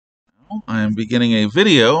I am beginning a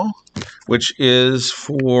video which is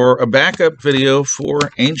for a backup video for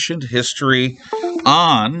ancient history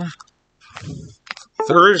on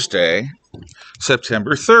Thursday,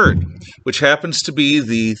 September 3rd, which happens to be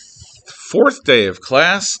the fourth day of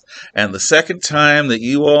class and the second time that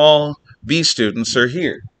you all B students are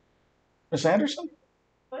here. Miss Anderson?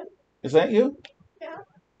 What? Is that you? Yeah.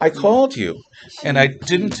 I called you and I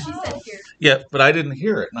didn't. Yeah, but I didn't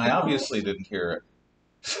hear it, and I obviously didn't hear it.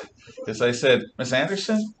 Because I said, Miss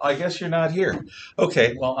Anderson, I guess you're not here.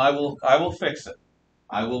 Okay, well, I will fix it.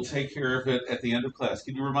 I will take care of it at the end of class.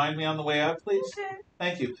 Can you remind me on the way out, please? Okay.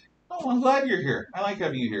 Thank you. Oh, I'm glad you're here. I like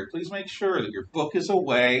having you here. Please make sure that your book is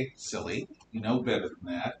away. Silly. You know better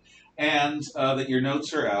than that. And that your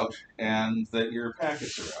notes are out and that your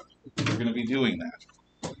packets are out. We're going to be doing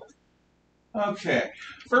that. Okay.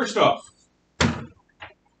 First off,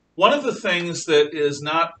 one of the things that is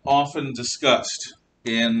not often discussed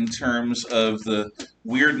in terms of the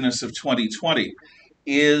weirdness of 2020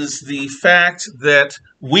 is the fact that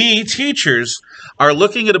we teachers are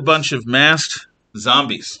looking at a bunch of masked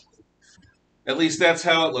zombies. At least that's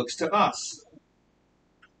how it looks to us.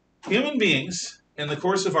 Human beings, in the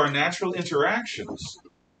course of our natural interactions,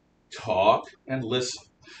 talk and listen.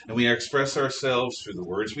 And we express ourselves through the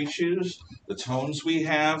words we choose, the tones we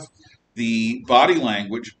have, the body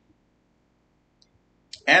language,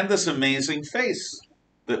 and this amazing face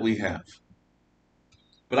that we have.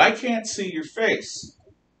 But I can't see your face,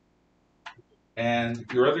 and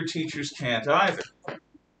your other teachers can't either.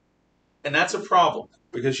 And that's a problem,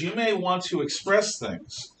 because you may want to express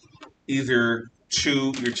things either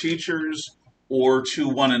to your teachers or to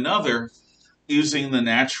one another using the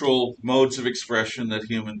natural modes of expression that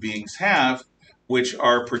human beings have, which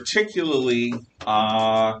are particularly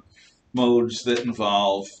modes that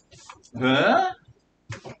involve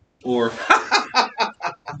or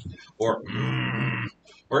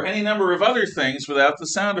or any number of other things without the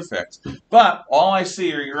sound effects. But all I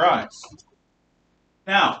see are your eyes.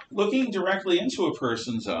 Now, looking directly into a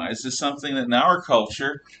person's eyes is something that in our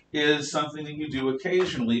culture is something that you do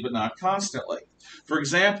occasionally but not constantly. For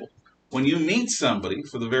example, when you meet somebody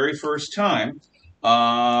for the very first time,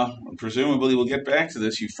 presumably we'll get back to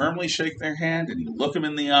this, you firmly shake their hand and you look them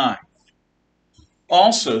in the eye.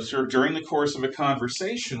 Also, during the course of a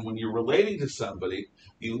conversation, when you're relating to somebody,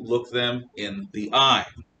 you look them in the eye.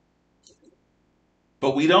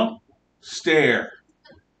 But we don't stare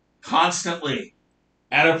constantly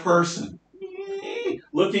at a person,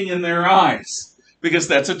 looking in their eyes, because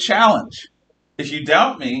that's a challenge. If you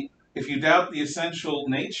doubt me, if you doubt the essential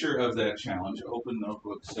nature of that challenge, open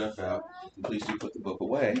notebook, stuff out, and please do put the book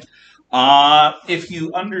away. If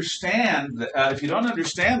you understand, if you don't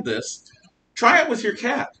understand this, try it with your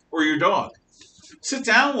cat or your dog. Sit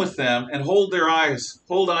down with them and hold their eyes,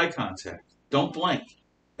 hold eye contact. Don't blink,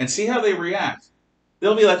 and see how they react.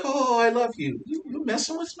 They'll be like, "Oh, I love you. You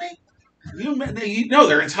messing with me?" You know,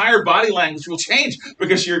 their entire body language will change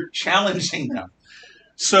because you're challenging them.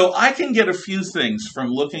 So I can get a few things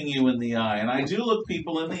from looking you in the eye, and I do look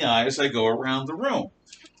people in the eye as I go around the room.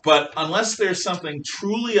 But unless there's something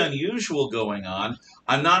truly unusual going on,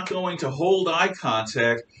 I'm not going to hold eye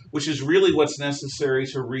contact, which is really what's necessary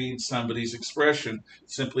to read somebody's expression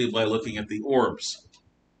simply by looking at the orbs.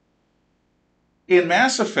 In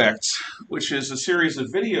Mass Effect, which is a series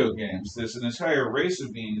of video games, there's an entire race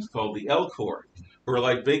of beings called the Elcor, who are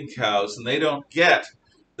like big cows, and they don't get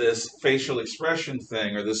this facial expression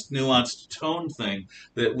thing or this nuanced tone thing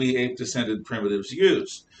that we ape-descended primitives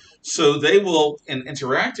use. So they will, in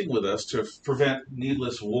interacting with us to prevent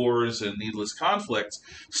needless wars and needless conflicts,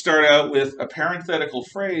 start out with a parenthetical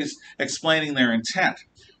phrase explaining their intent.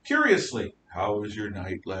 Curiously, how was your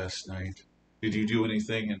night last night? Did you do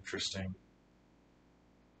anything interesting?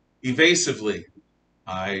 Evasively,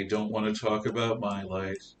 I don't want to talk about my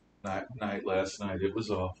night last night. It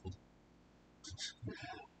was awful.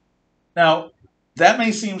 Now, that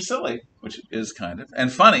may seem silly, which it is kind of,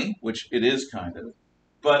 and funny, which it is kind of,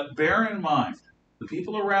 but bear in mind, the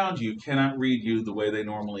people around you cannot read you the way they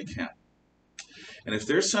normally can. And if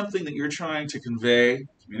there's something that you're trying to convey,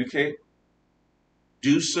 communicate,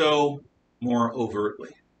 do so more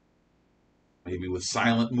overtly. Maybe with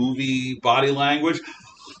silent movie body language,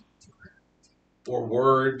 or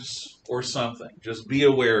words, or something. Just be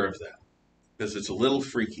aware of that, because it's a little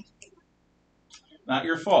freaky. Not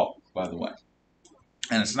your fault, by the way.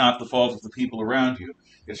 And it's not the fault of the people around you.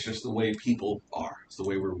 It's just the way people are. It's the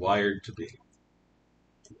way we're wired to be.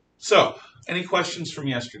 So, any questions from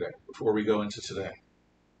yesterday before we go into today?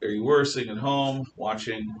 There you were, sitting at home,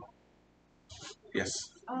 watching. Yes?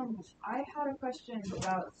 I had a question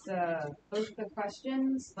about both the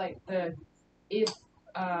questions, like the if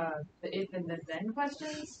and the then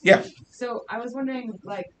questions. Yeah. So I was wondering,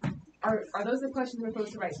 like, are those the questions we're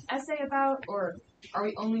supposed to write an essay about, or are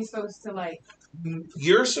we only supposed to like?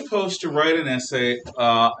 You're supposed to write an essay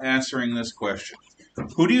answering this question.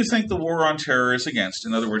 Who do you think the war on terror is against?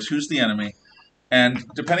 In other words, who's the enemy? And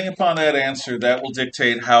depending upon that answer, that will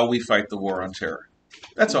dictate how we fight the war on terror.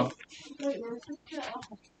 That's all.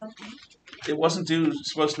 It wasn't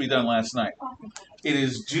supposed to be done last night. It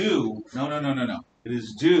is due. No. It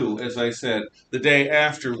is due, as I said, the day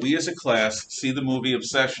after we as a class see the movie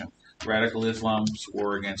Obsession, Radical Islam's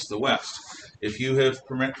War Against the West. If you have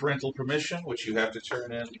parental permission, which you have to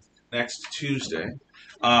turn in next Tuesday,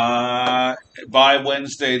 by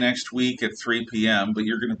Wednesday next week at 3 p.m., but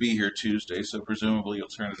you're going to be here Tuesday, so presumably you'll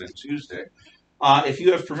turn it in Tuesday. If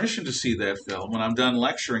you have permission to see that film, when I'm done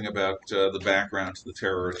lecturing about the background to the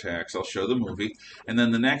terror attacks, I'll show the movie, and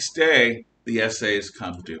then the next day, the essays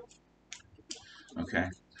come due. Okay?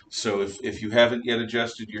 So if you haven't yet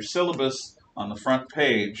adjusted your syllabus on the front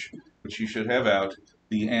page, which you should have out,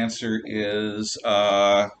 the answer is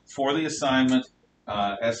for the assignment,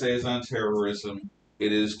 essays on terrorism,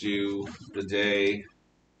 it is due the day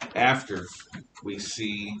after we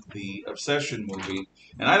see the Obsession movie.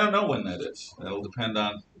 And I don't know when that is. That'll depend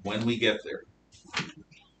on when we get there.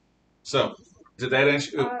 So, did that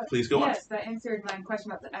answer? Please go on. Yes, that answered my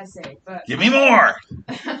question about the essay. But give me more!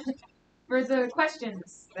 For the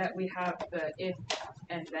questions that we have, the if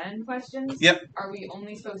and then questions, yep. Are we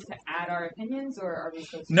only supposed to add our opinions, or are we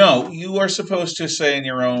supposed to... No, you are supposed to say in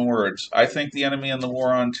your own words, I think the enemy in the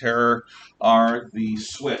war on terror are the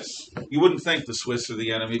Swiss. You wouldn't think the Swiss are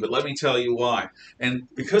the enemy, but let me tell you why. And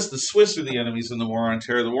because the Swiss are the enemies in the war on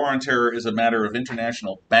terror is a matter of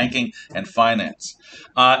international banking and finance.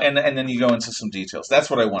 And then you go into some details. That's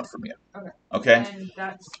what I want from you. Okay? And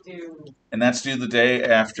that's due... And that's due the day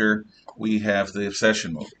after we have the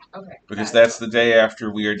Obsession movie. Okay. Because that's the day after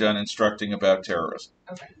we are done instructing about terrorism.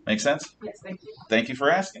 Okay. Make sense? Yes, thank you. Thank you for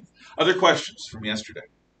asking. Other questions from yesterday?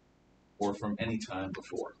 Or from any time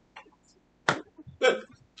before? Good.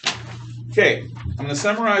 Okay, I'm going to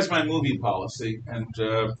summarize my movie policy, and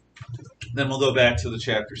then we'll go back to the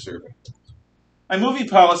chapter survey. My movie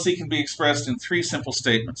policy can be expressed in 3 simple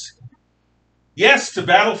statements. Yes to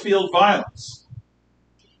battlefield violence.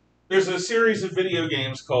 There's a series of video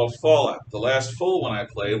games called Fallout. The last full one I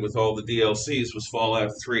played with all the DLCs was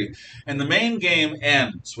Fallout 3. And the main game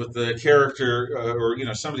ends with the character,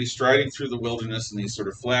 somebody striding through the wilderness in these sort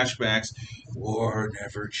of flashbacks. War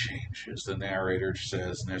never changes, the narrator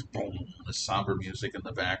says, and there's boom, this somber music in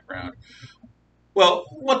the background. Well,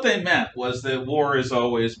 what they meant was that war is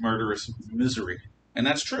always murderous misery. And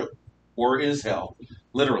that's true. War is hell,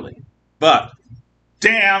 literally. But,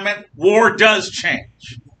 damn it, war does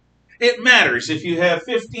change. It matters if you have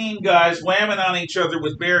 15 guys whamming on each other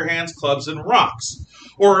with bare hands, clubs, and rocks.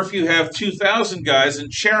 Or if you have 2,000 guys in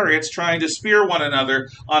chariots trying to spear one another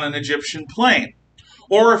on an Egyptian plain.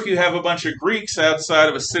 Or if you have a bunch of Greeks outside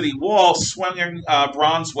of a city wall swinging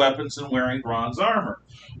bronze weapons and wearing bronze armor.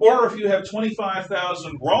 Or if you have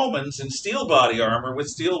 25,000 Romans in steel body armor with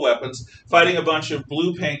steel weapons fighting a bunch of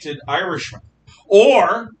blue-painted Irishmen.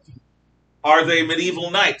 Or are they medieval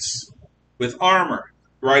knights with armor,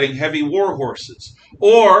 riding heavy war horses,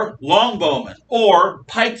 or longbowmen, or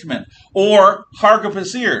pikemen, or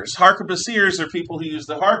harquebusiers. Harquebusiers are people who use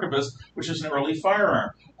the harquebus, which is an early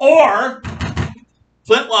firearm. Or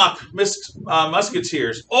flintlock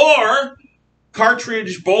musketeers, or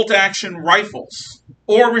cartridge bolt-action rifles,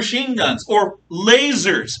 or machine guns, or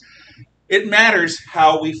lasers. It matters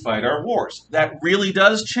how we fight our wars. That really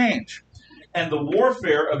does change. And the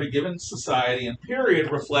warfare of a given society and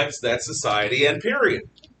period reflects that society and period.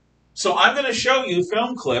 So I'm going to show you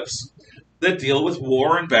film clips that deal with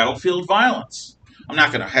war and battlefield violence. I'm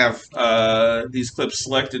not going to have these clips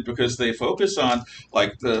selected because they focus on,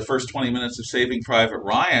 like, the first 20 minutes of Saving Private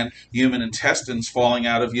Ryan, human intestines falling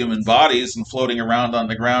out of human bodies and floating around on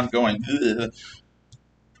the ground going, ugh.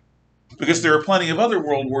 Because there are plenty of other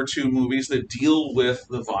World War II movies that deal with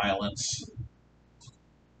the violence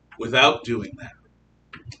without doing that.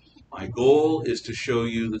 My goal is to show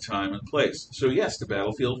you the time and place. So yes, to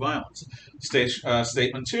battlefield violence.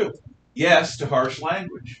 Statement 2. Yes to harsh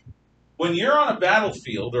language. When you're on a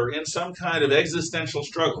battlefield or in some kind of existential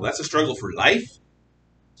struggle, that's a struggle for life,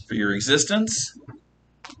 for your existence,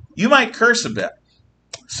 you might curse a bit.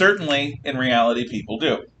 Certainly, in reality, people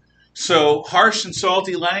do. So harsh and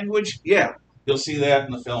salty language, yeah, you'll see that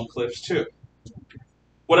in the film clips too.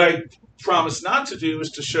 What I promise not to do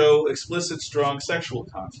is to show explicit, strong sexual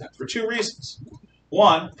content for 2 reasons.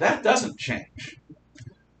 One, that doesn't change.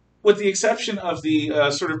 With the exception of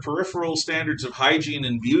the sort of peripheral standards of hygiene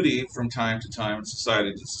and beauty from time to time,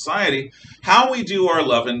 society to society, how we do our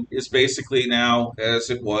loving is basically now as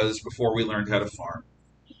it was before we learned how to farm.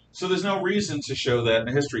 So there's no reason to show that in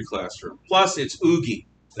a history classroom. Plus, it's oogie.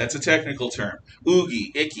 That's a technical term.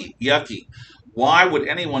 Oogie, icky, yucky. Why would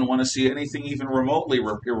anyone want to see anything even remotely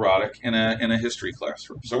erotic in a history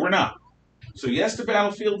classroom? So we're not. So yes to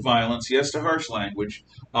battlefield violence, yes to harsh language,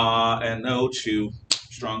 and no to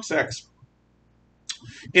strong sex.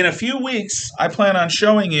 In a few weeks, I plan on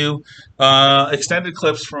showing you extended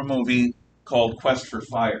clips from a movie called Quest for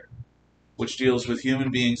Fire, which deals with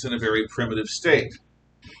human beings in a very primitive state.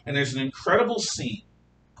 And there's an incredible scene.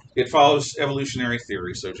 It follows evolutionary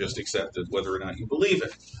theory, so just accept it whether or not you believe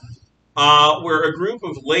it. Where a group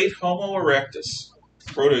of late Homo erectus,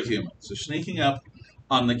 proto-humans, are sneaking up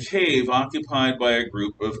on the cave occupied by a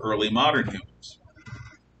group of early modern humans.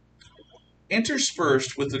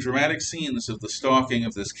 Interspersed with the dramatic scenes of the stalking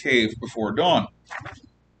of this cave before dawn,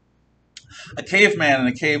 a caveman and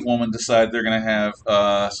a cavewoman decide they're going to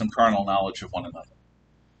have some carnal knowledge of one another.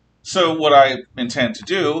 So what I intend to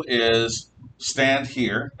do is stand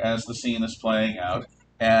here as the scene is playing out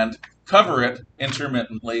and cover it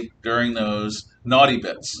intermittently during those naughty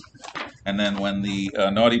bits. And then when the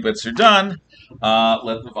naughty bits are done,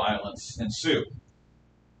 let the violence ensue.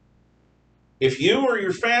 If you or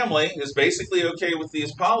your family is basically okay with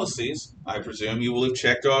these policies, I presume you will have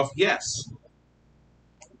checked off yes.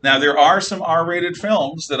 Now, there are some R-rated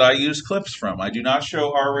films that I use clips from. I do not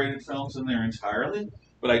show R-rated films in there entirely,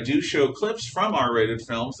 but I do show clips from R-rated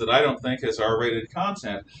films that I don't think has R-rated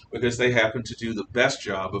content because they happen to do the best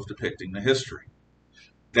job of depicting the history.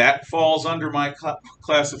 That falls under my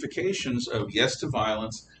classifications of yes to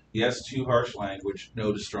violence, yes to harsh language,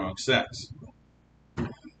 no to strong sex.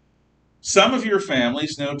 Some of your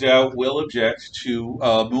families, no doubt, will object to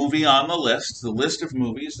a movie on the list of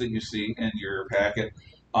movies that you see in your packet.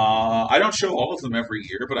 I don't show all of them every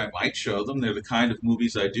year, but I might show them. They're the kind of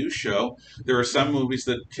movies I do show. There are some movies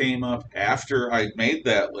that came up after I made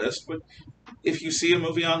that list, but if you see a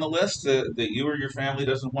movie on the list that you or your family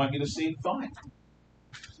doesn't want you to see, fine.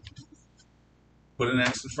 Put an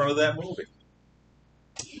X in front of that movie.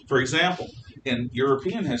 For example, in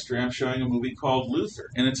European history, I'm showing a movie called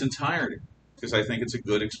Luther in its entirety because I think it's a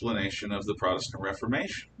good explanation of the Protestant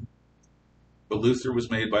Reformation. But Luther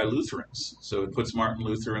was made by Lutherans, so it puts Martin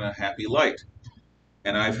Luther in a happy light.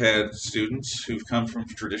 And I've had students who've come from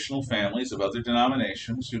traditional families of other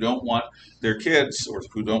denominations who don't want their kids or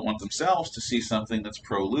who don't want themselves to see something that's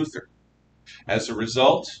pro-Luther. As a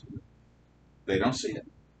result, they don't see it.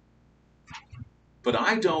 But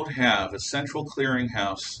I don't have a central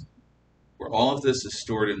clearinghouse where all of this is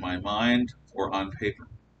stored in my mind or on paper.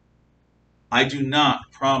 I do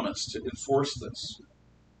not promise to enforce this.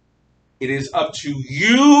 It is up to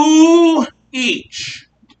you each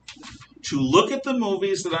to look at the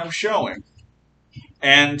movies that I'm showing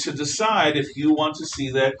and to decide if you want to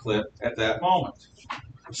see that clip at that moment.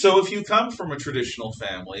 So if you come from a traditional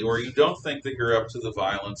family or you don't think that you're up to the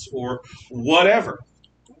violence or whatever,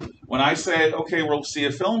 when I say, okay, we'll see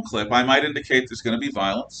a film clip, I might indicate there's going to be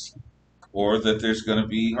violence or that there's going to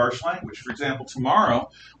be harsh language. For example, tomorrow,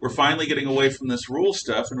 we're finally getting away from this rule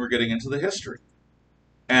stuff and we're getting into the history.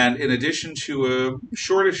 And in addition to a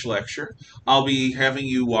shortish lecture, I'll be having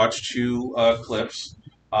you watch two clips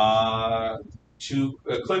from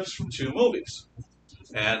two movies.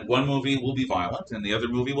 And one movie will be violent and the other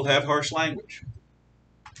movie will have harsh language.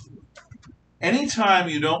 Anytime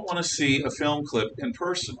you don't want to see a film clip in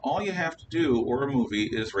person, all you have to do, or a movie,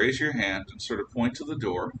 is raise your hand and sort of point to the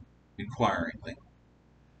door inquiringly.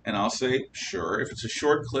 And I'll say, sure. If it's a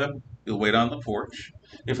short clip, you'll wait on the porch.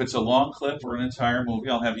 If it's a long clip or an entire movie,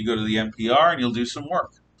 I'll have you go to the NPR and you'll do some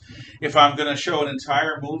work. If I'm going to show an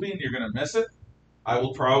entire movie and you're going to miss it, I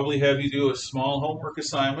will probably have you do a small homework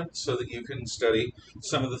assignment so that you can study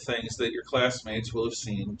some of the things that your classmates will have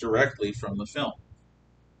seen directly from the film.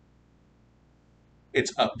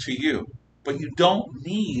 It's up to you. But you don't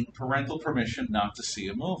need parental permission not to see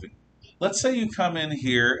a movie. Let's say you come in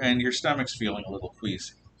here and your stomach's feeling a little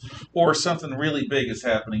queasy. Or something really big is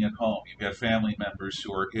happening at home. You've got family members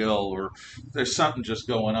who are ill, or there's something just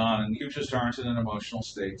going on, and you just aren't in an emotional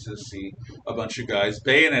state to see a bunch of guys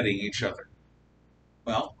bayoneting each other.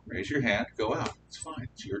 Well, raise your hand, go out. It's fine.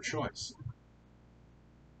 It's your choice.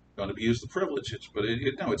 Don't abuse the privilege, but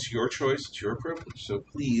no, it's your choice, it's your privilege. So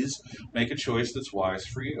please make a choice that's wise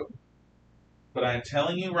for you. But I'm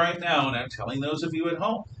telling you right now, and I'm telling those of you at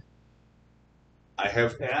home, I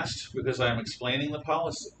have asked because I'm explaining the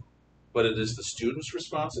policy. But it is the student's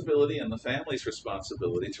responsibility and the family's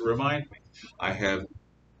responsibility to remind me. I have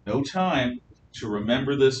no time to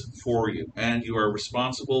remember this for you. And you are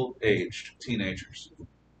responsible aged teenagers.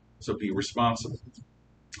 So be responsible.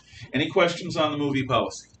 Any questions on the movie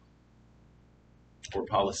policy? Or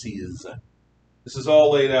policies? This is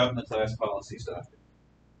all laid out in the class policies document.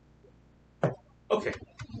 Okay.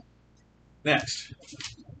 Next.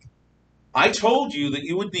 I told you that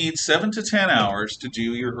you would need 7 to 10 hours to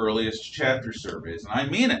do your earliest chapter surveys, and I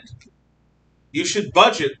mean it. You should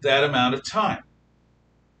budget that amount of time.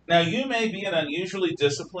 Now, you may be an unusually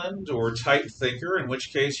disciplined or tight thinker, in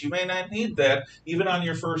which case you may not need that even on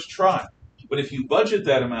your first try. But if you budget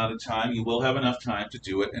that amount of time, you will have enough time to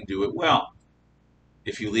do it and do it well.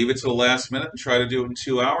 If you leave it to the last minute and try to do it in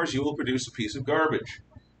 2 hours, you will produce a piece of garbage,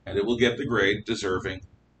 and it will get the grade deserving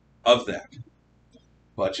of that.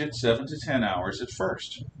 Budget 7 to 10 hours at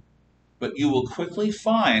first. But you will quickly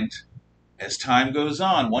find, as time goes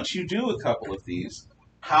on, once you do a couple of these,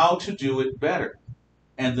 how to do it better.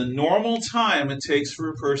 And the normal time it takes for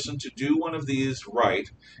a person to do one of these right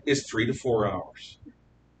is 3 to 4 hours.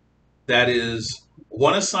 That is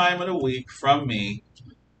one assignment a week from me,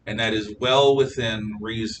 and that is well within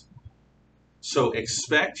reason. So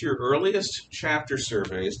expect your earliest chapter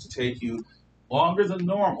surveys to take you longer than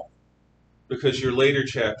normal, because your later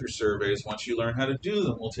chapter surveys, once you learn how to do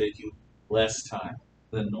them, will take you less time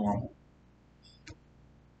than normal.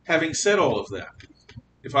 Having said all of that,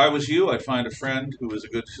 if I was you, I'd find a friend who is a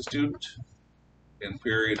good student in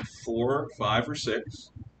period 4, 5, or 6.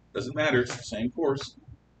 Doesn't matter, it's the same course.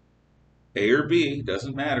 A or B,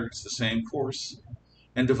 doesn't matter, it's the same course.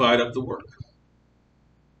 And divide up the work.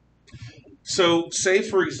 So, say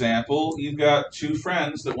for example, you've got 2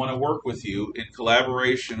 friends that want to work with you in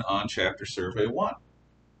collaboration on Chapter Survey 1.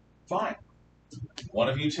 Fine. One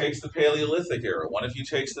of you takes the Paleolithic era, one of you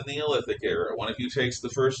takes the Neolithic era, one of you takes the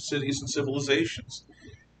first cities and civilizations.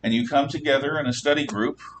 And you come together in a study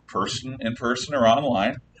group, in person or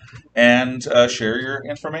online, and share your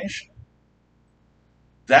information.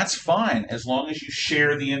 That's fine as long as you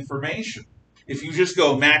share the information. If you just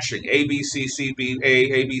go matching A, B, C, C, B,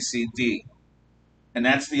 A, B, C, D, and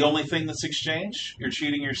that's the only thing that's exchanged, you're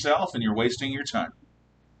cheating yourself and you're wasting your time.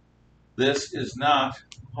 This is not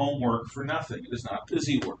homework for nothing. It is not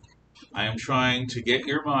busy work. I am trying to get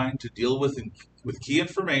your mind to deal with key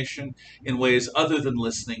information in ways other than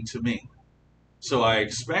listening to me. So I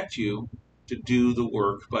expect you to do the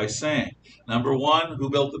work by saying, number 1, who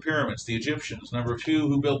built the pyramids? The Egyptians. Number 2,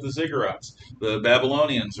 who built the ziggurats? The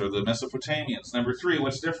Babylonians or the Mesopotamians. Number 3,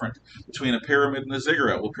 what's different between a pyramid and a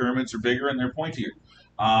ziggurat? Well, pyramids are bigger and they're pointier.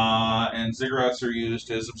 And ziggurats are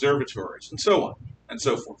used as observatories, and so on and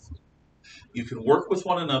so forth. You can work with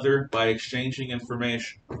one another by exchanging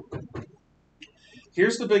information.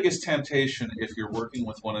 Here's the biggest temptation if you're working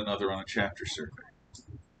with one another on a chapter survey.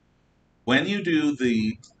 When you do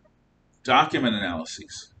the document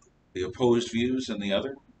analyses, the opposed views and the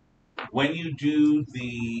other, when you do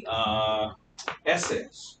the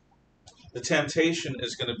essays, the temptation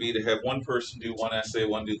is going to be to have one person do one essay,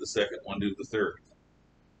 one do the second, one do the third.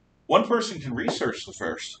 One person can research the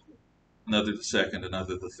first, another the second,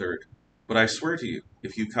 another the third. But I swear to you,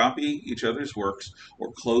 if you copy each other's works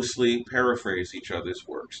or closely paraphrase each other's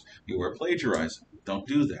works, you are plagiarizing. Don't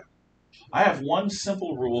do that. I have one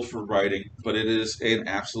simple rule for writing, but it is an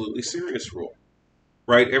absolutely serious rule.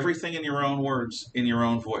 Write everything in your own words, in your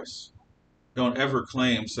own voice. Don't ever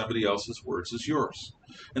claim somebody else's words as yours.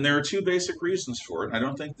 And there are 2 basic reasons for it. I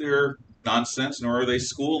don't think they're nonsense, nor are they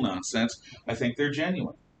school nonsense. I think they're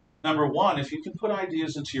genuine. Number 1, if you can put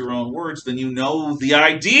ideas into your own words, then you know the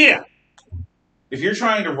idea. If you're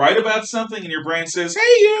trying to write about something and your brain says,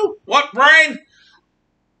 hey you, what brain?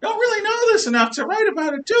 Don't really know this enough to write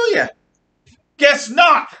about it, do you? Guess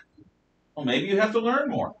not. Well, maybe you have to learn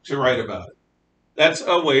more to write about it. That's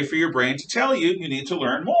a way for your brain to tell you you need to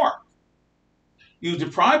learn more. You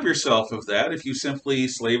deprive yourself of that if you simply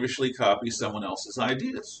slavishly copy someone else's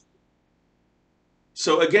ideas.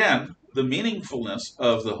 So again, the meaningfulness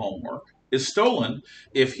of the homework is stolen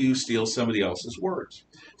if you steal somebody else's words.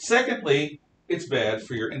 Secondly, it's bad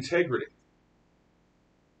for your integrity.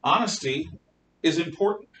 Honesty is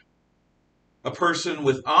important. A person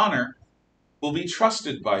with honor will be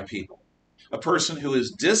trusted by people. A person who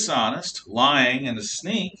is dishonest, lying, and a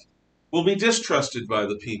sneak will be distrusted by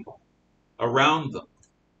the people around them.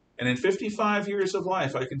 And in 55 years of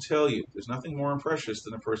life, I can tell you, there's nothing more precious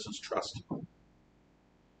than a person's trust.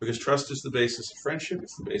 Because trust is the basis of friendship,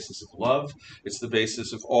 it's the basis of love, it's the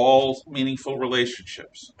basis of all meaningful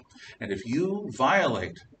relationships. And if you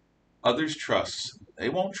violate others' trusts, they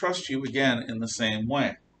won't trust you again in the same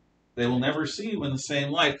way. They will never see you in the same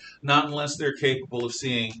light, not unless they're capable of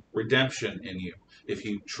seeing redemption in you, if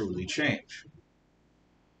you truly change.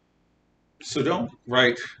 So don't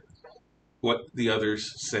write what the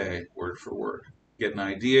others say word for word. Get an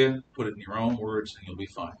idea, put it in your own words, and you'll be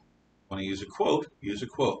fine. Want to use a quote? Use a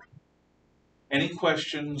quote. Any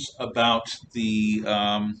questions about the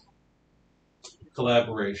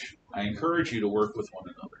collaboration? I encourage you to work with one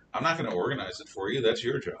another. I'm not going to organize it for you. That's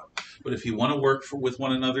your job. But if you want to work with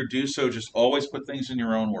one another, do so. Just always put things in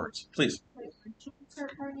your own words. Please.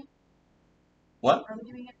 What? Are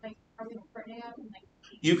we doing it like, are we partnering up?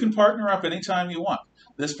 You can partner up anytime you want.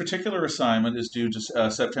 This particular assignment is due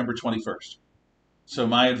to September 21st. So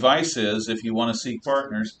my advice is, if you want to seek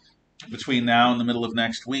partners, between now and the middle of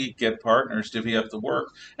next week, get partners, divvy up the work,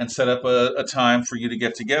 and set up a time for you to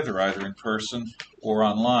get together, either in person or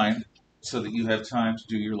online, so that you have time to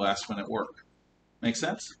do your last-minute work. Make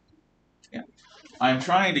sense? Yeah. I'm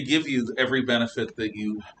trying to give you every benefit that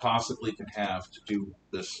you possibly can have to do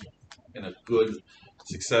this in a good,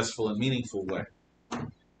 successful, and meaningful way.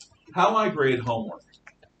 How I grade homework.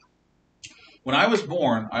 When I was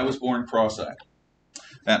born cross-eyed.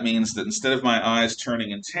 That means that instead of my eyes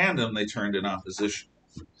turning in tandem, they turned in opposition.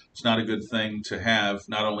 It's not a good thing to have,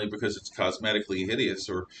 not only because it's cosmetically hideous,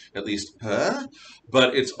 or at least,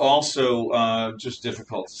 but it's also just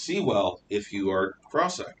difficult to see well if you are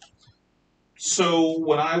cross-eyed. So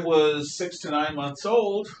when I was 6 to 9 months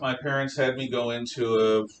old, my parents had me go into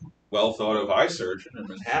a well-thought-of eye surgeon in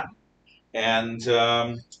Manhattan. And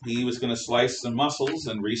he was going to slice some muscles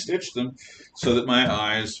and restitch them so that my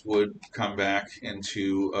eyes would come back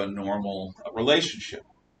into a normal relationship.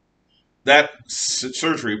 That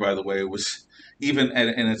surgery, by the way, was even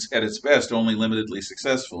at its best only limitedly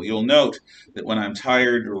successful. You'll note that when I'm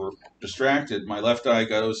tired or distracted, my left eye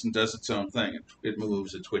goes and does its own thing. It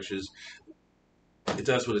moves, it twitches, it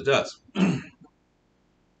does what it does.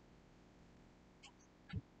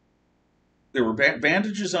 There were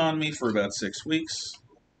bandages on me for about 6 weeks,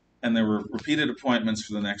 and there were repeated appointments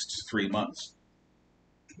for the next 3 months.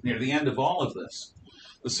 Near the end of all of this,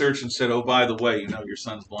 the surgeon said, "Oh, by the way, you know your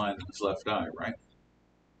son's blind in his left eye, right?"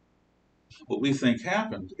 What we think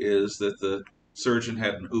happened is that the surgeon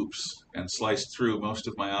had an oops and sliced through most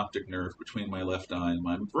of my optic nerve between my left eye and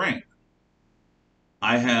my brain.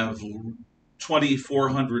 I have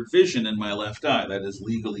 2400 vision in my left eye. That is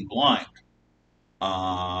legally blind.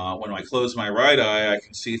 When I close my right eye, I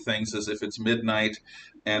can see things as if it's midnight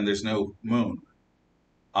and there's no moon.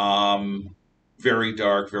 Very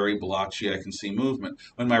dark, very blotchy, I can see movement.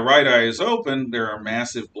 When my right eye is open, there are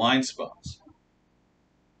massive blind spots.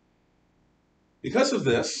 Because of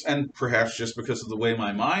this, and perhaps just because of the way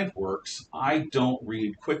my mind works, I don't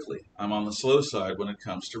read quickly. I'm on the slow side when it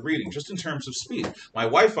comes to reading, just in terms of speed. My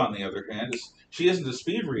wife, on the other hand, she isn't a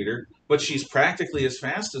speed reader, but she's practically as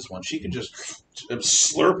fast as one. She can just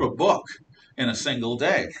slurp a book in a single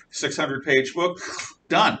day. 600-page book,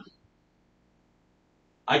 done.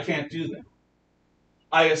 I can't do that.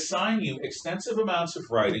 I assign you extensive amounts of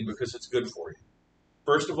writing because it's good for you.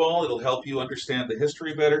 First of all, it'll help you understand the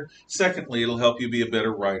history better. Secondly, it'll help you be a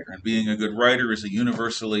better writer. And being a good writer is a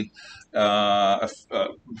universally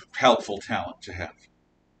helpful talent to have.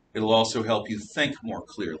 It'll also help you think more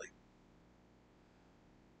clearly.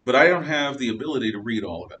 But I don't have the ability to read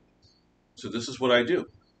all of it. So this is what I do.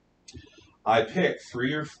 I pick 2,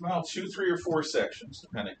 3, or 4 sections,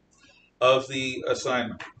 depending, of the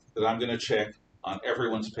assignment that I'm going to check on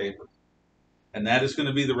everyone's paper. And that is going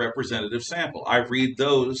to be the representative sample. I read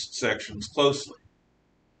those sections closely.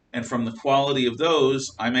 And from the quality of those,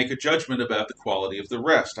 I make a judgment about the quality of the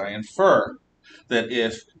rest. I infer that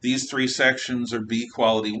if these 3 sections are B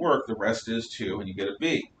quality work, the rest is too, and you get a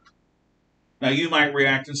B. Now you might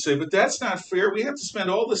react and say, but that's not fair. We have to spend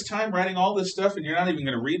all this time writing all this stuff and you're not even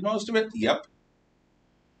going to read most of it? Yep.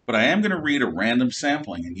 But I am going to read a random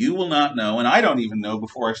sampling, and you will not know, and I don't even know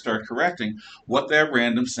before I start correcting, what that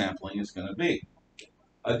random sampling is going to be.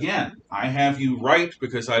 Again, I have you write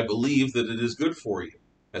because I believe that it is good for you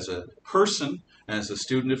as a person, as a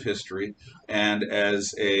student of history, and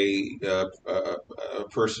as a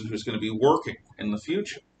person who's going to be working in the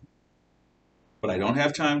future. But I don't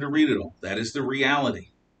have time to read it all. That is the reality.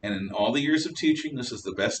 And in all the years of teaching, this is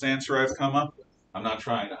the best answer I've come up with. I'm not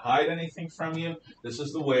trying to hide anything from you. This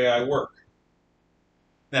is the way I work.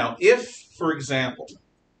 Now, if, for example,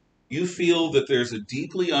 you feel that there's a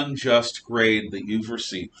deeply unjust grade that you've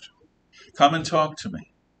received, come and talk to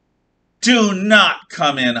me. Do not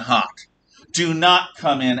come in hot. Do not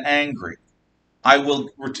come in angry. I will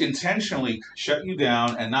intentionally shut you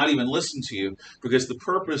down and not even listen to you, because the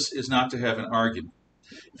purpose is not to have an argument.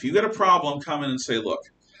 If you got a problem, come in and say, look,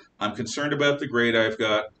 I'm concerned about the grade I've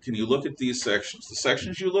got. Can you look at these sections? The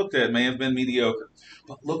sections you looked at may have been mediocre.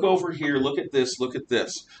 But look over here, look at this, look at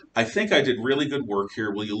this. I think I did really good work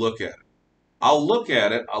here. Will you look at it? I'll look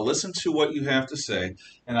at it, I'll listen to what you have to say,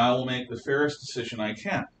 and I will make the fairest decision I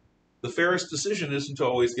can. The fairest decision isn't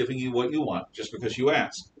always giving you what you want just because you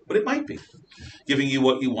ask, but it might be giving you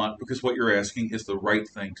what you want because what you're asking is the right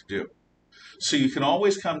thing to do. So you can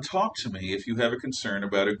always come talk to me if you have a concern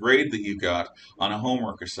about a grade that you got on a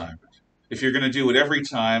homework assignment. If you're going to do it every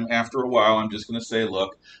time, after a while, I'm just going to say,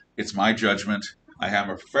 look, it's my judgment. I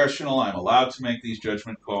am a professional. I'm allowed to make these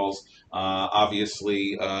judgment calls.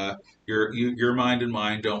 Obviously, your mind and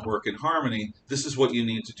mine don't work in harmony. This is what you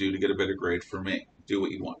need to do to get a better grade for me. Do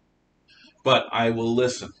what you want. But I will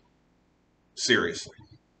listen. Seriously.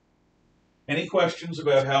 Any questions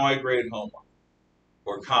about how I grade homework?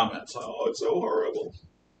 Or comments? Oh, it's so horrible.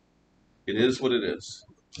 It is what it is.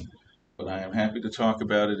 But I am happy to talk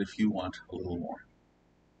about it if you want a little more.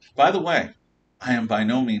 By the way, I am by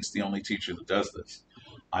no means the only teacher that does this.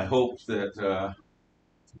 I hope that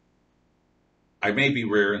I may be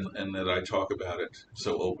rare in that I talk about it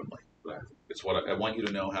so openly. But it's what I want you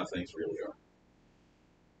to know how things really are.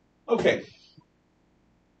 Okay.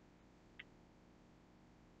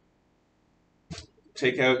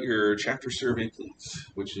 Take out your chapter survey, please,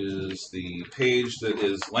 which is the page that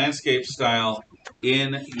is landscape style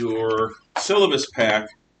in your syllabus pack,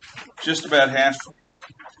 just about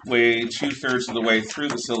halfway, 2/3 of the way through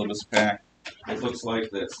the syllabus pack. It looks like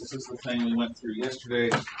this. This is the thing we went through yesterday.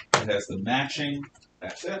 It has the matching,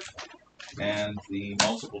 that's it, and the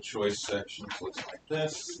multiple choice sections looks like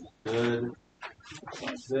this. Good.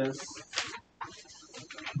 Like this.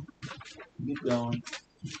 Keep going.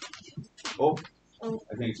 Oh.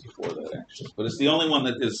 I think it's before that, actually. But it's the only one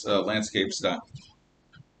that is landscape style.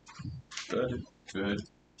 Good, good,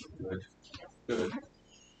 good, good.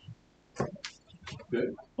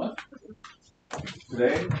 Good. What?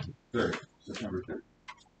 Today? 3rd. September 3rd.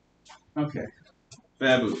 Okay.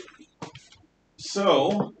 Babu.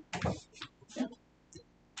 So, yeah.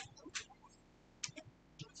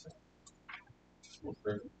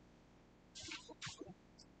 There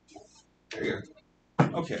you go.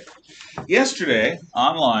 Okay. Yesterday,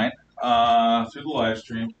 online, through the live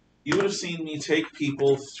stream, you would have seen me take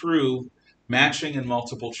people through matching and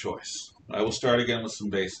multiple choice. I will start again with some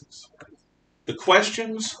basics. The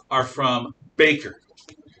questions are from Baker.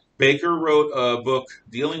 Baker wrote a book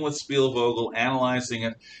dealing with Spielvogel, analyzing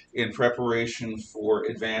it in preparation for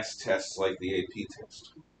advanced tests like the AP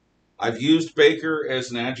test. I've used Baker as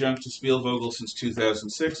an adjunct to Spielvogel since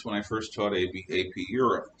 2006 when I first taught AP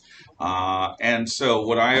Euro. And so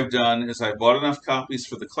what I have done is I've bought enough copies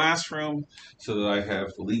for the classroom so that I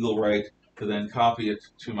have the legal right to then copy it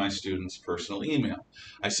to my students' personal email.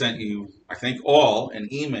 I sent you, I think all,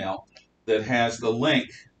 an email that has the link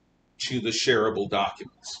to the shareable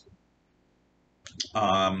documents.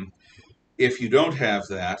 If you don't have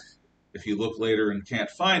that, if you look later and can't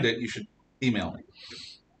find it, you should email me.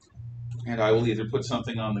 And I will either put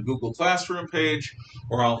something on the Google Classroom page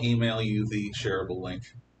or I'll email you the shareable link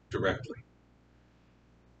directly.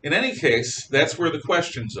 In any case, that's where the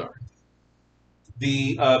questions are.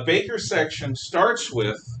 The Baker section starts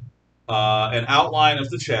with an outline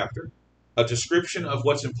of the chapter, a description of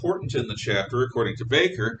what's important in the chapter according to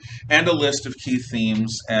Baker, and a list of key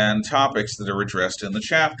themes and topics that are addressed in the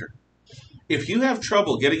chapter. If you have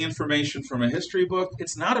trouble getting information from a history book,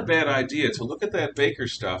 it's not a bad idea to look at that Baker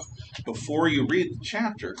stuff before you read the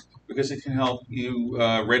chapter, because it can help you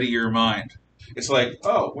ready your mind. It's like,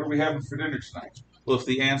 oh, what are we having for dinner tonight? Well, if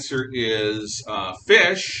the answer is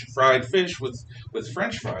fish, fried fish with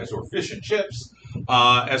French fries, or fish and chips,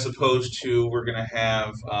 as opposed to we're going to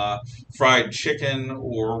have fried chicken,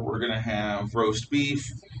 or we're going to have roast beef,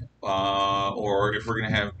 or if we're going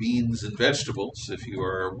to have beans and vegetables, if you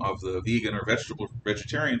are of the vegan or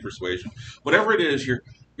vegetarian persuasion, whatever it is,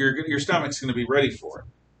 your stomach's going to be ready for it.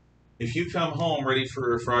 If you come home ready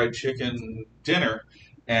for a fried chicken dinner,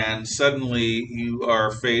 and suddenly you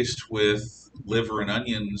are faced with liver and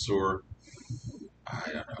onions, or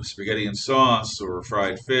I don't know, spaghetti and sauce, or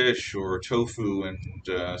fried fish, or tofu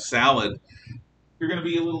and salad, you're going to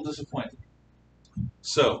be a little disappointed.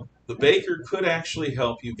 So, the Baker could actually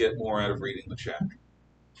help you get more out of reading the chapter.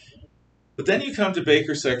 But then you come to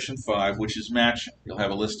Baker section 5, which is matching. You'll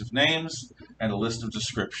have a list of names and a list of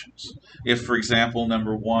descriptions. If, for example,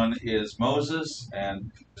 number 1 is Moses,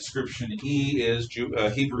 and description E is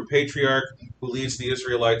Hebrew patriarch who leads the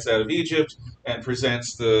Israelites out of Egypt and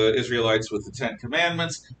presents the Israelites with the 10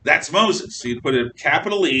 Commandments, that's Moses. So you put a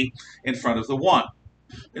capital E in front of the 1.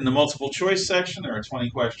 In the multiple choice section, there are 20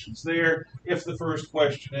 questions there. If the first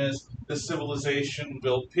question is, this civilization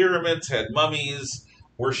built pyramids, had mummies,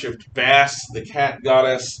 worshipped Bas, the cat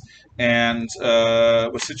goddess, and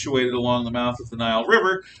was situated along the mouth of the Nile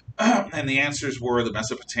River, and the answers were the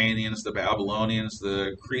Mesopotamians, the Babylonians,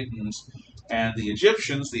 the Cretans, and the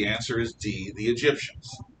Egyptians, the answer is D, the Egyptians.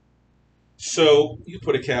 So you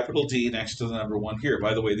put a capital D next to the number 1 here.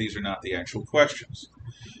 By the way, these are not the actual questions.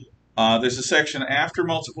 There's a section after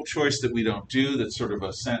multiple choice that we don't do that's sort of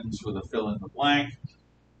a sentence with a fill in the blank.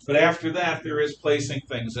 But after that, there is placing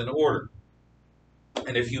things in order.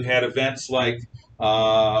 And if you had events like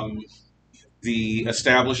the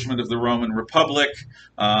establishment of the Roman Republic,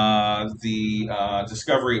 the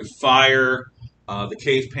discovery of fire, the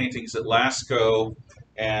cave paintings at Lascaux,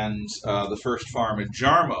 and the first farm at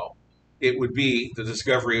Jarmo, it would be the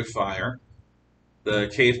discovery of fire, the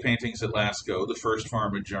cave paintings at Lascaux, the first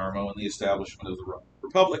farm at Jarmo, and the establishment of the Roman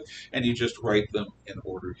Republic, and you just write them in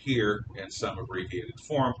order here in some abbreviated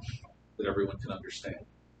form that everyone can understand.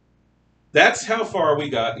 That's how far we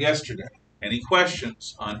got yesterday. Any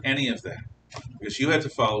questions on any of that? Because you had to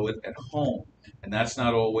follow it at home, and that's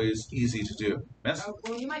not always easy to do. Yes?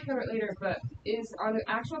 Well, you might cover it later, but are there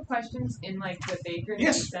actual questions in like the baker that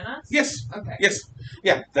Yes. you sent us? Yes. Okay. Yes.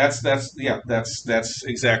 Yeah. That's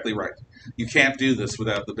exactly right. You can't do this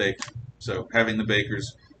without the baker. So having the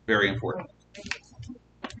baker's very important.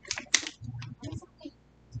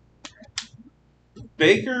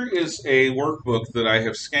 Baker is a workbook that I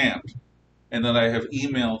have scanned and that I have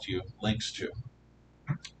emailed you links to.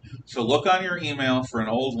 So look on your email for an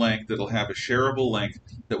old link that'll have a shareable link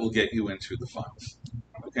that will get you into the files.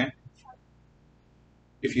 Okay?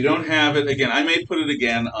 If you don't have it, again, I may put it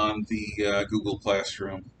again on the Google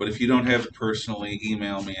Classroom, but if you don't have it personally,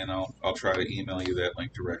 email me and I'll try to email you that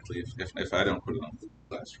link directly if I don't put it on Google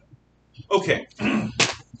Classroom. Okay.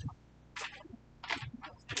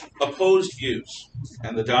 Opposed views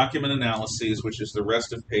and the document analyses, which is the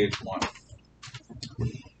rest of page 1.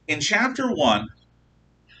 In chapter 1,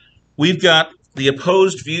 we've got the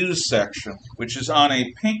opposed views section, which is on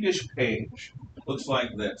a pinkish page. Looks like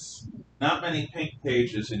this. Not many pink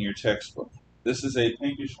pages in your textbook. This is a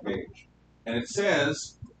pinkish page. And it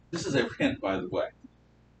says, this is a hint, by the way.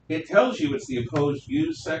 It tells you it's the opposed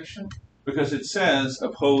views section because it says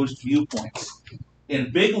opposed viewpoints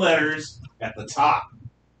in big letters at the top.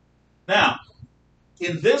 Now,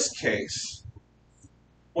 in this case,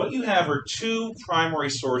 what you have are 2 primary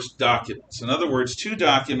source documents. In other words, 2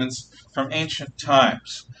 documents from ancient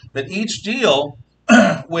times that each deal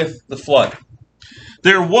with the flood.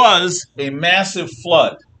 There was a massive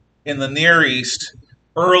flood in the Near East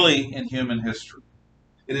early in human history.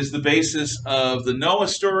 It is the basis of the Noah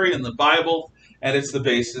story in the Bible, and it's the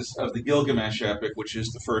basis of the Gilgamesh epic, which is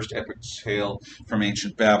the first epic tale from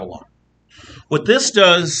ancient Babylon. What this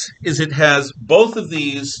does is it has both of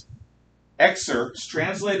these excerpts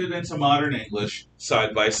translated into modern English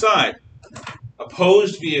side by side,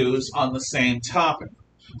 opposed views on the same topic.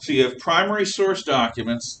 So you have primary source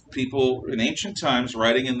documents, people in ancient times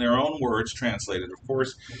writing in their own words, translated, of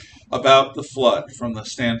course, about the flood from the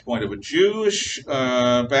standpoint of a Jewish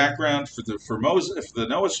background for the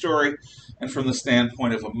Noah story, and from the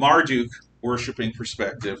standpoint of a Marduk worshiping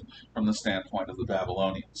perspective from the standpoint of the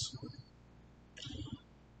Babylonians.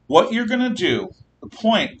 What you're going to do, the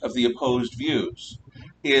point of the opposed views,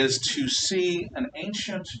 is to see an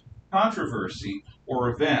ancient controversy or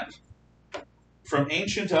event from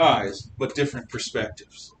ancient eyes, but different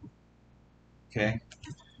perspectives. Okay?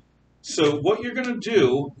 So what you're going to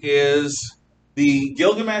do is the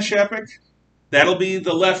Gilgamesh epic, that'll be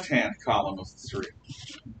the left-hand column of the 3.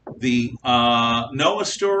 The Noah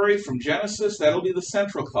story from Genesis, that'll be the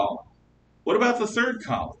central column. What about the third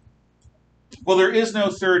column? Well, there is no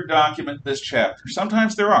third document this chapter.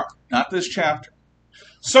 Sometimes there are, not this chapter.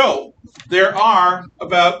 So there are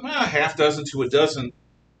about a half dozen to a dozen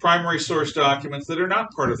primary source documents that are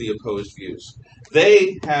not part of the opposed views.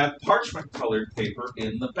 They have parchment-colored paper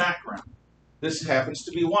in the background. This happens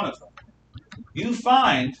to be one of them. You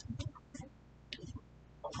find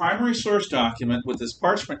a primary source document with this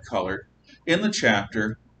parchment color in the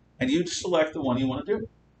chapter, and you select the one you want to do.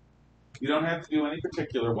 You don't have to do any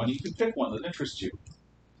particular one. You can pick one that interests you.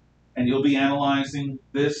 And you'll be analyzing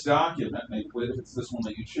this document, maybe if it's this one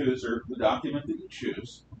that you choose, or the document that you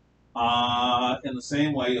choose. In the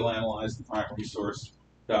same way, you'll analyze the primary source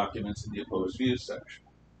documents in the opposed views section.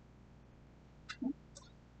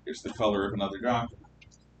 Here's the color of another document.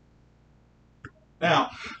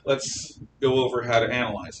 Now, let's go over how to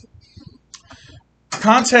analyze it.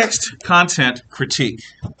 Context, content, critique.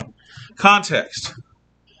 Context.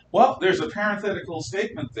 Well, there's a parenthetical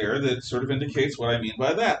statement there that sort of indicates what I mean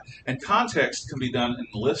by that. And context can be done in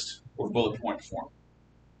list or bullet point form.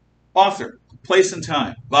 Author, place and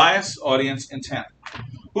time, bias, audience, intent.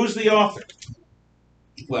 Who's the author?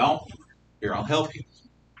 Well, here I'll help you.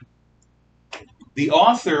 The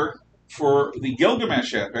author for the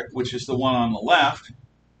Gilgamesh epic, which is the one on the left,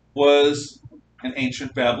 was an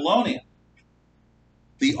ancient Babylonian.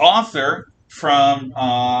 The author from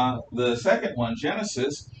the second one,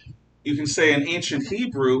 Genesis, you can say an ancient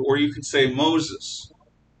Hebrew, or you can say Moses,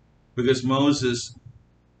 because Moses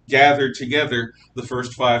gathered together the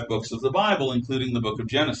first 5 books of the Bible, including the book of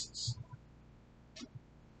Genesis.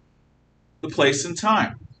 The place and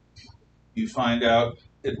time. You find out,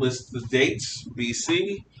 it lists the dates,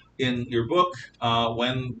 BC, in your book,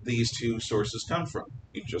 when these 2 sources come from.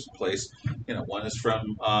 You just place, one is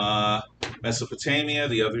from Mesopotamia,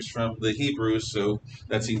 the other's from the Hebrews, so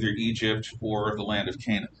that's either Egypt or the land of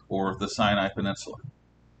Canaan, or the Sinai Peninsula.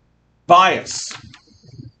 Bias.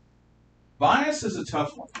 Bias is a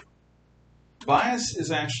tough one. Bias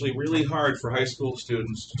is actually really hard for high school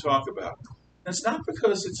students to talk about. And it's not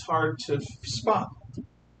because it's hard to spot.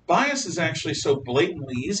 Bias is actually so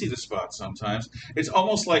blatantly easy to spot sometimes, it's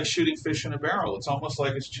almost like shooting fish in a barrel. It's almost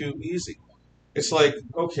like it's too easy. It's like,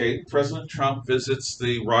 okay, President Trump visits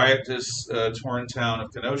the riotous, torn town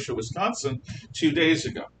of Kenosha, Wisconsin, 2 days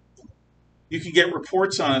ago. You can get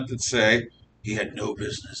reports on it that say, he had no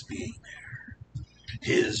business being there.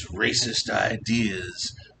 His racist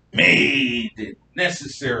ideas made it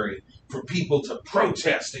necessary for people to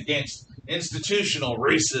protest against institutional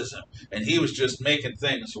racism, and he was just making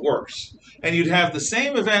things worse. And you'd have the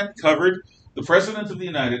same event covered. The President of the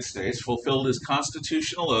United States fulfilled his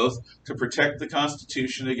constitutional oath to protect the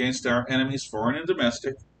Constitution against our enemies, foreign and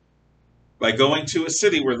domestic, by going to a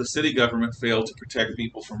city where the city government failed to protect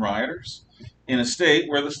people from rioters, in a state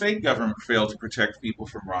where the state government failed to protect people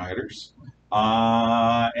from rioters,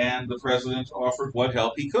 and the President offered what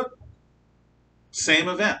help he could. Same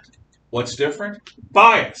event. What's different?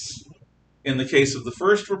 Bias. In the case of the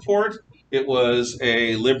first report, it was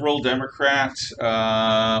a liberal Democrat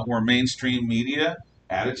or mainstream media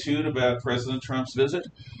attitude about President Trump's visit.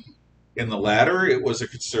 In the latter, it was a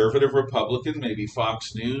conservative Republican, maybe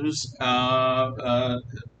Fox News,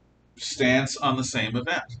 stance on the same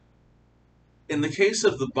event. In the case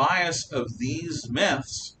of the bias of these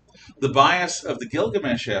myths, the bias of the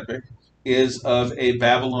Gilgamesh epic is of a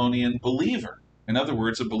Babylonian believer. In other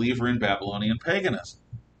words, a believer in Babylonian paganism.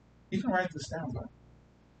 You can write this down,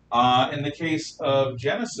 bud. In the case of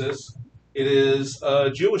Genesis, it is a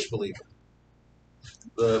Jewish believer.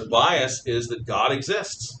 The bias is that God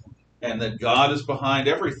exists and that God is behind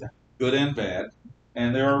everything, good and bad.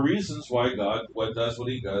 And there are reasons why God does what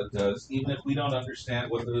he does, even if we don't understand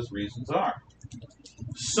what those reasons are.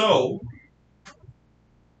 So,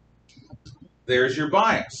 there's your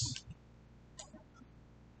bias.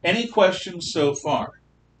 Any questions so far?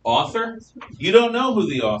 Author? You don't know who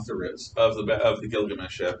the author is of the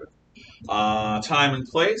Gilgamesh epic. Time and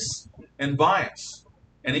place, and bias.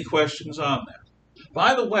 Any questions on that?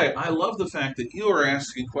 By the way, I love the fact that you are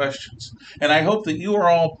asking questions, and I hope that you are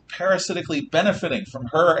all parasitically benefiting from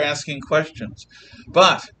her asking questions.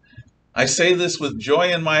 But I say this with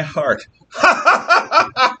joy in my heart.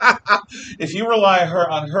 If you rely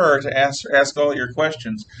on her to ask all your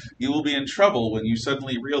questions, you will be in trouble when you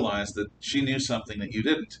suddenly realize that she knew something that you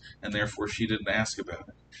didn't, and therefore she didn't ask about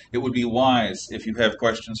it. It would be wise, if you have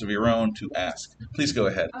questions of your own, to ask. Please go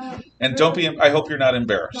ahead. And don't be, I hope you're not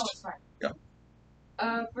embarrassed. No, it's fine.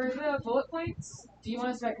 Yeah. For the bullet points, do you want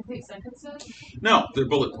us to write complete sentences? No, they're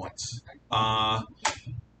bullet points.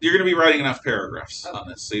 You're going to be writing enough paragraphs on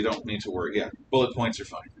this, so you don't need to worry. Yeah, bullet points are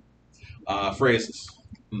fine. Phrases,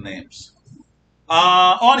 names.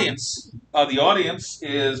 Audience. The audience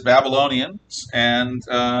is Babylonians and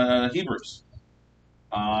Hebrews.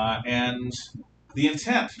 And the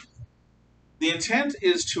intent. The intent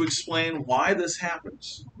is to explain why this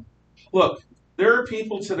happens. Look, there are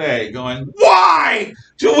people today going, why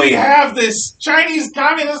do we have this Chinese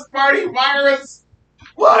Communist Party virus?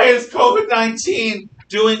 Why is COVID-19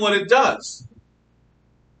 doing what it does?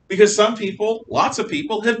 Because some people, lots of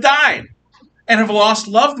people, have died and have lost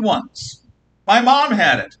loved ones. My mom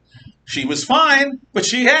had it. She was fine, but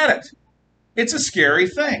she had it. It's a scary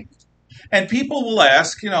thing. And people will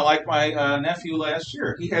ask, like my nephew last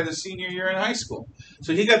year, he had his senior year in high school.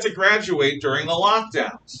 So he got to graduate during the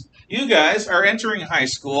lockdowns. You guys are entering high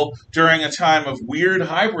school during a time of weird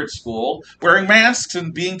hybrid school, wearing masks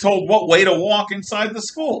and being told what way to walk inside the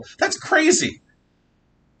school. That's crazy.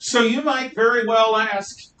 So you might very well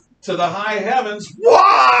ask to the high heavens,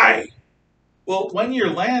 why? Well, when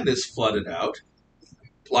your land is flooded out,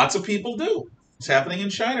 lots of people do. It's happening in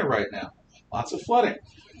China right now. Lots of flooding.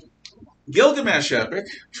 Gilgamesh epic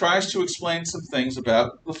tries to explain some things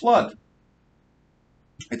about the flood.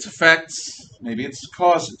 Its effects, maybe its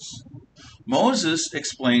causes. Moses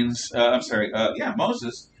explains,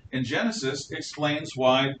 Moses in Genesis explains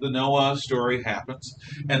why the Noah story happens.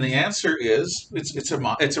 And the answer is, it's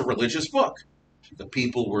a religious book. The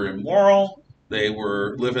people were immoral. They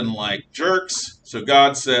were living like jerks. So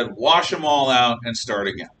God said, wash them all out and start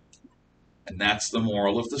again. And that's the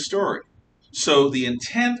moral of the story. So the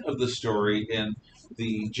intent of the story in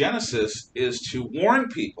the Genesis is to warn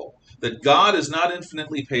people that God is not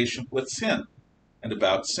infinitely patient with sin and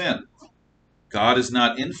about sin. God is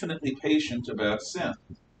not infinitely patient about sin.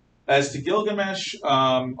 As to Gilgamesh,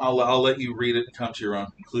 I'll let you read it and come to your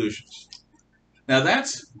own conclusions. Now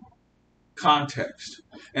that's context.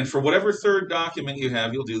 And for whatever third document you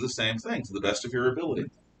have, you'll do the same thing to the best of your ability.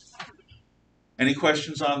 Any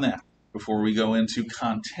questions on that before we go into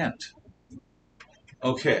content?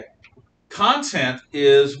 Okay. Content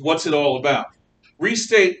is what's it all about.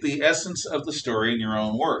 Restate the essence of the story in your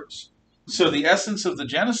own words. So the essence of the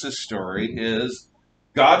Genesis story is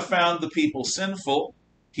God found the people sinful.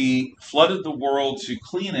 He flooded the world to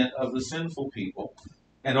clean it of the sinful people.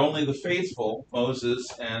 And only the faithful, Moses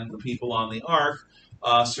and the people on the ark,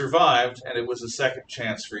 survived, and it was a second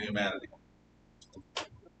chance for humanity.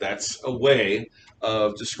 That's a way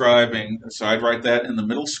of describing, so I'd write that in the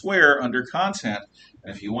middle square under content.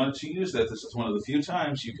 And if you wanted to use that, this is one of the few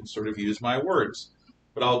times you can sort of use my words.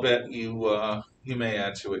 But I'll bet you may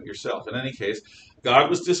add to it yourself. In any case,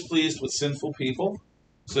 God was displeased with sinful people,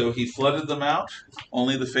 so he flooded them out.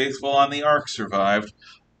 Only the faithful on the ark survived.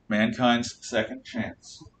 Mankind's second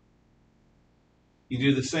chance. You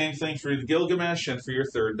do the same thing for Gilgamesh and for your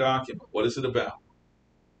third document. What is it about?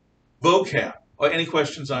 Vocab. Any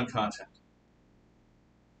questions on content?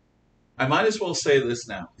 I might as well say this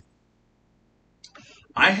now.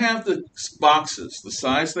 I have the boxes, the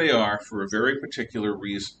size they are, for a very particular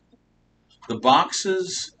reason. The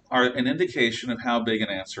boxes are an indication of how big an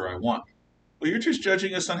answer I want. Well, you're just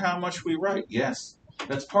judging us on how much we write. Yes,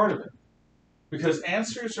 that's part of it. Because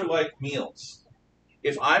answers are like meals.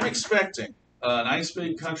 If I'm expecting a nice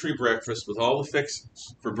big country breakfast with all the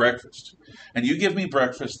fixings for breakfast, and you give me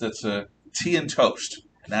breakfast that's a tea and toast,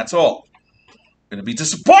 and that's all, I'm going to be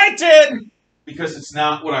disappointed because it's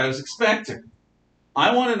not what I was expecting.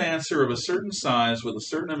 I want an answer of a certain size with a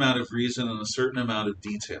certain amount of reason and a certain amount of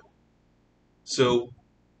detail. So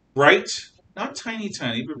write, not tiny,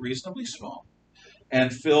 tiny, but reasonably small,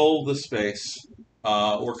 and fill the space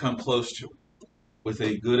or come close to it with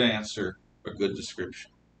a good answer, a good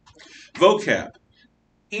description. Vocab.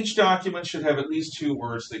 Each document should have at least 2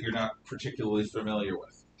 words that you're not particularly familiar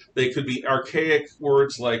with. They could be archaic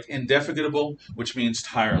words like indefatigable, which means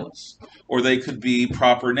tireless. Or they could be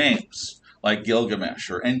proper names, like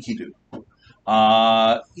Gilgamesh or Enkidu.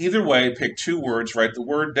 Either way, pick 2 words, write the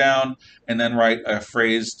word down, and then write a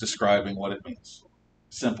phrase describing what it means.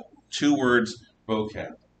 Simple. 2 words,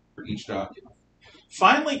 vocab, for each document.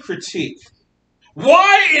 Finally, critique.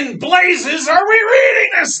 Why in blazes are we reading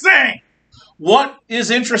this thing? What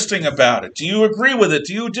is interesting about it? Do you agree with it?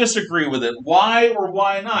 Do you disagree with it? Why or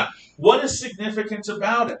why not? What is significant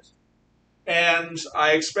about it? And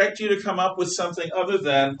I expect you to come up with something other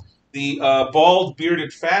than the bald,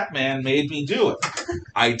 bearded, fat man made me do it.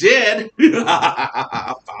 I did.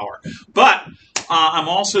 Power. But I'm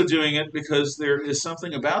also doing it because there is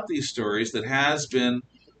something about these stories that has been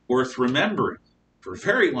worth remembering for a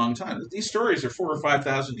very long time. These stories are 4,000 or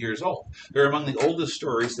 5,000 years old. They're among the oldest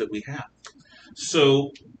stories that we have.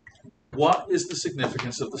 So what is the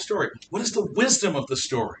significance of the story? What is the wisdom of the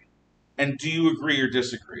story? And do you agree or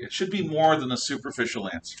disagree? It should be more than a superficial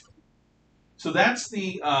answer. So that's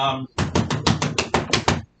the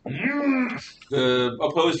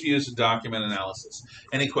opposed views of document analysis.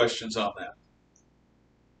 Any questions on that?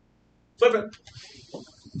 Flip it.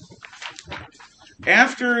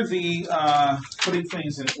 After the putting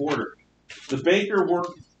things in order, the Baker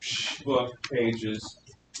workbook pages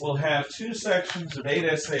will have 2 sections of 8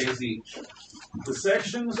 essays each. The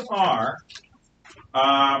sections are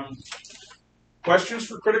questions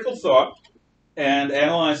for critical thought and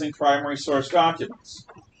analyzing primary source documents.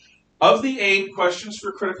 Of the 8 questions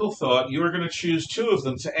for critical thought, you are going to choose 2 of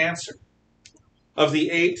them to answer. Of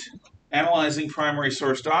the 8 analyzing primary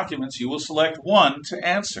source documents, you will select 1 to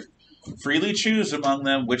answer. Freely choose among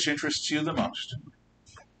them which interests you the most.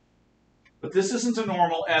 But this isn't a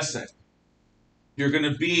normal essay. You're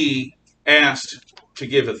going to be asked to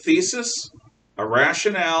give a thesis, a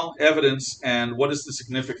rationale, evidence, and what is the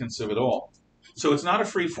significance of it all. So it's not a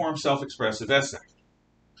free-form, self-expressive essay.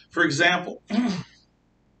 For example,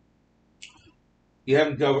 you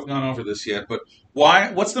haven't gone over this yet, but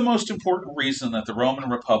what's the most important reason that the Roman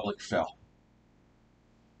Republic fell?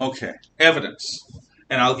 Okay, evidence.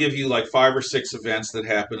 And I'll give you like 5 or 6 events that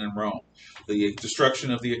happened in Rome. The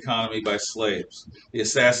destruction of the economy by slaves, the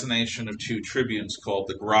assassination of 2 tribunes called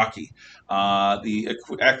the Gracchi, the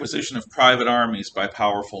acquisition of private armies by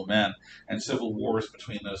powerful men, and civil wars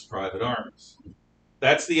between those private armies.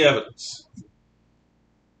 That's the evidence.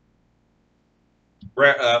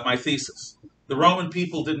 My thesis. The Roman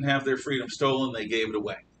people didn't have their freedom stolen, they gave it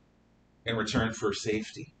away in return for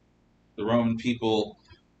safety. The Roman people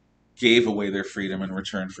gave away their freedom in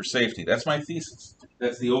return for safety. That's my thesis.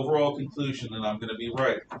 That's the overall conclusion that I'm going to be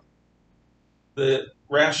right. The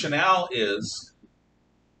rationale is,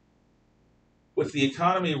 with the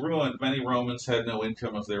economy ruined, many Romans had no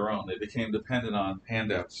income of their own. They became dependent on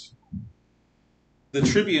handouts. The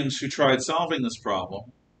tribunes who tried solving this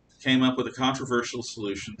problem came up with a controversial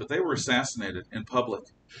solution, but they were assassinated in public,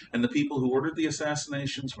 and the people who ordered the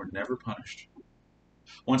assassinations were never punished.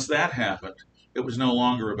 Once that happened, it was no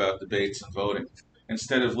longer about debates and voting.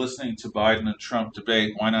 Instead of listening to Biden and Trump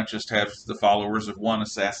debate, why not just have the followers of one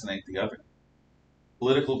assassinate the other?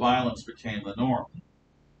 Political violence became the norm.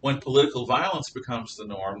 When political violence becomes the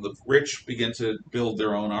norm, the rich begin to build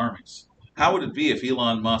their own armies. How would it be if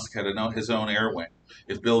Elon Musk had his own air wing,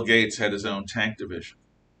 if Bill Gates had his own tank division?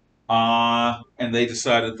 And they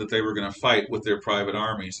decided that they were going to fight with their private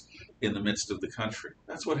armies in the midst of the country.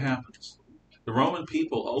 That's what happens. The Roman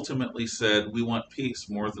people ultimately said, we want peace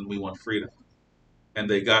more than we want freedom. And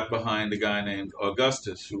they got behind a guy named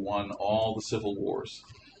Augustus who won all the civil wars.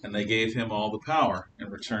 And they gave him all the power in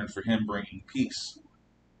return for him bringing peace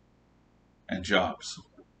and jobs.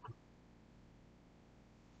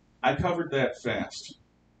 I covered that fast.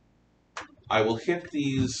 I will hit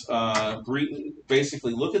these,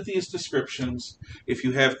 basically look at these descriptions. If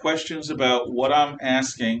you have questions about what I'm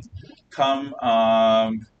asking, come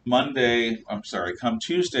come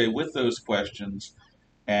Tuesday with those questions,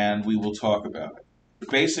 and we will talk about it.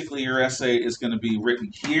 Basically, your essay is going to be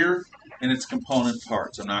written here in its component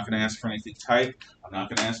parts. I'm not going to ask for anything typed. I'm not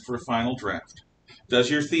going to ask for a final draft. Does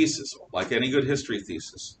your thesis, like any good history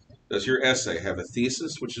thesis, does your essay have a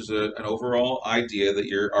thesis, which is an overall idea that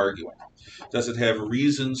you're arguing? Does it have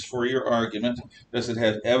reasons for your argument? Does it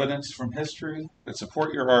have evidence from history that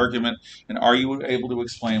support your argument? And are you able to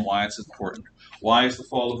explain why it's important? Why is the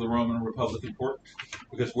fall of the Roman Republic important?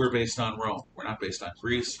 Because we're based on Rome. We're not based on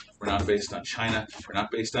Greece. We're not based on China. We're not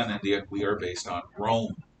based on India. We are based on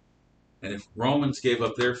Rome. And if Romans gave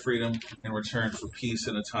up their freedom in return for peace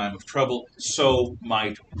in a time of trouble, so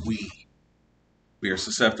might we. We are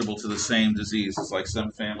susceptible to the same diseases. Like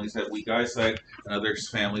some families have weak eyesight, and other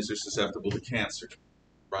families are susceptible to cancer. It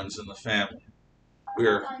runs in the family. Wait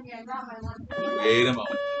a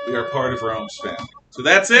moment. We are part of Rome's family. So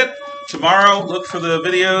that's it. Tomorrow, look for the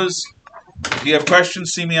videos. If you have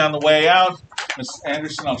questions, see me on the way out. Ms.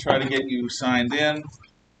 Anderson, I'll try to get you signed in.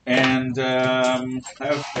 And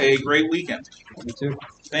have a great weekend. You too.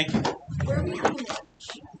 Thank you. Where are we eating lunch?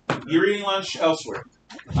 You're eating lunch elsewhere.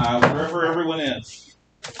 Wherever everyone is.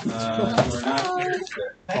 We're not here today.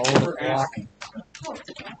 Thank you for asking.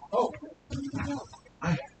 Oh.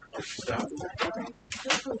 Hi. Stop.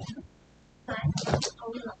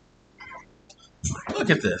 Look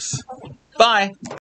at this. Bye.